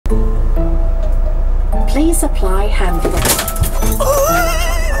Please apply hand brake.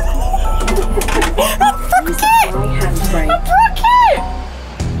 Please apply hand brake.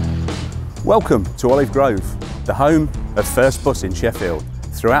 Welcome to Olive Grove, the home of First Bus in Sheffield.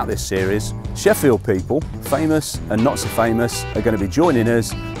 Throughout this series, Sheffield people, famous and not so famous, are going to be joining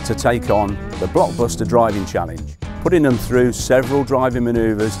us to take on the Blockbuster Driving Challenge, putting them through several driving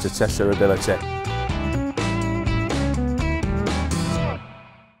manoeuvres to test their ability.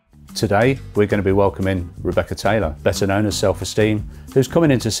 Today, we're going to be welcoming Rebecca Taylor, better known as Esteem, who's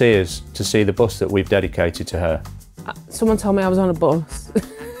coming in to see us to see the bus that we've dedicated to her. Someone told me I was on a bus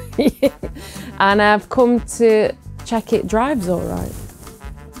and I've come to check it drives all right.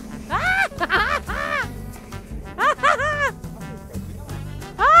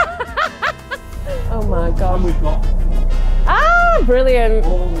 Oh my God. Ah, brilliant.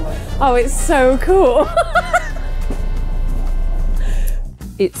 Oh, it's so cool.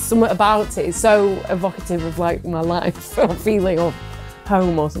 It's something about it. It's so evocative of like my life or feeling of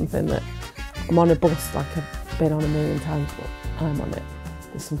home or something that I'm on a bus like I've been on a million times, but I'm on it.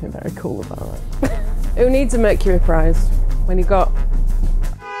 There's something very cool about it. Who needs a Mercury prize when you got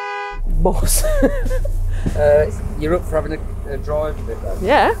bus? You're up for having a drive a bit then?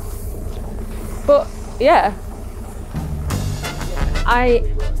 Yeah. But yeah, I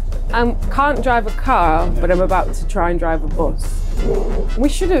can't drive a car, but I'm about to try and drive a bus. We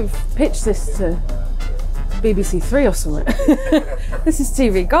should have pitched this to BBC Three or something. This is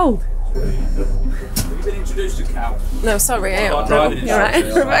TV Gold. Have you been introduced to Cal? No, sorry, I am. You're right,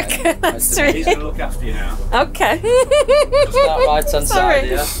 Rebecca. Nice to meet you. He's going to look after you now. Okay. Just that right hand side,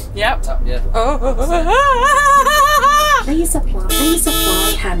 yeah? Yep. Yeah. Oh. Please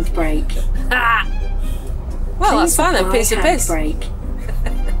apply hand brake. Ah. Well, that's fine then, piece of piss.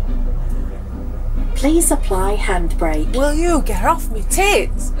 Please apply hand brake. Will you get off me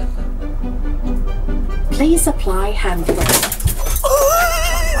tits? Please apply hand brake.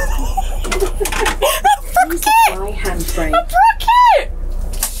 Please apply hand brake. I broke it!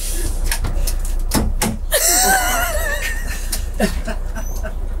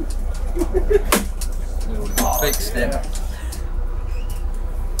 Fixed it.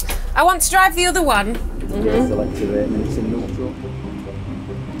 I want to drive the other one. Select it and it's in neutral.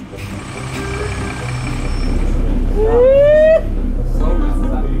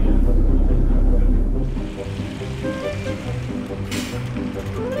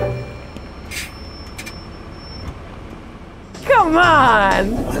 Come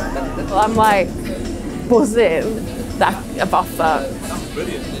on! Well, I'm like buzzing about that.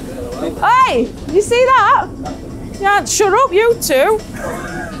 Hey, you see that? Yeah, shut up, you two.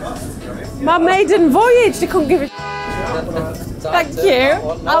 My maiden voyage, they couldn't give a Thank you.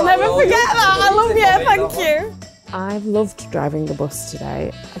 I'll never forget that. I love you, thank you. I've loved driving the bus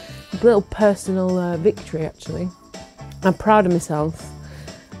today. A little personal victory, actually. I'm proud of myself,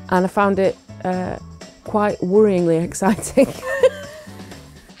 and I found it quite worryingly exciting.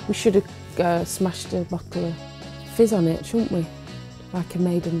 We should have smashed a bottle of fizz on it, shouldn't we? Like a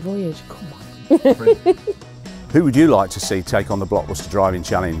maiden voyage, come on. Who would you like to see take on the Blockbuster Driving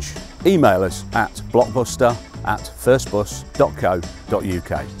Challenge? Email us at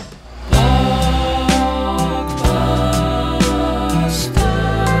blockbuster@firstbus.co.uk.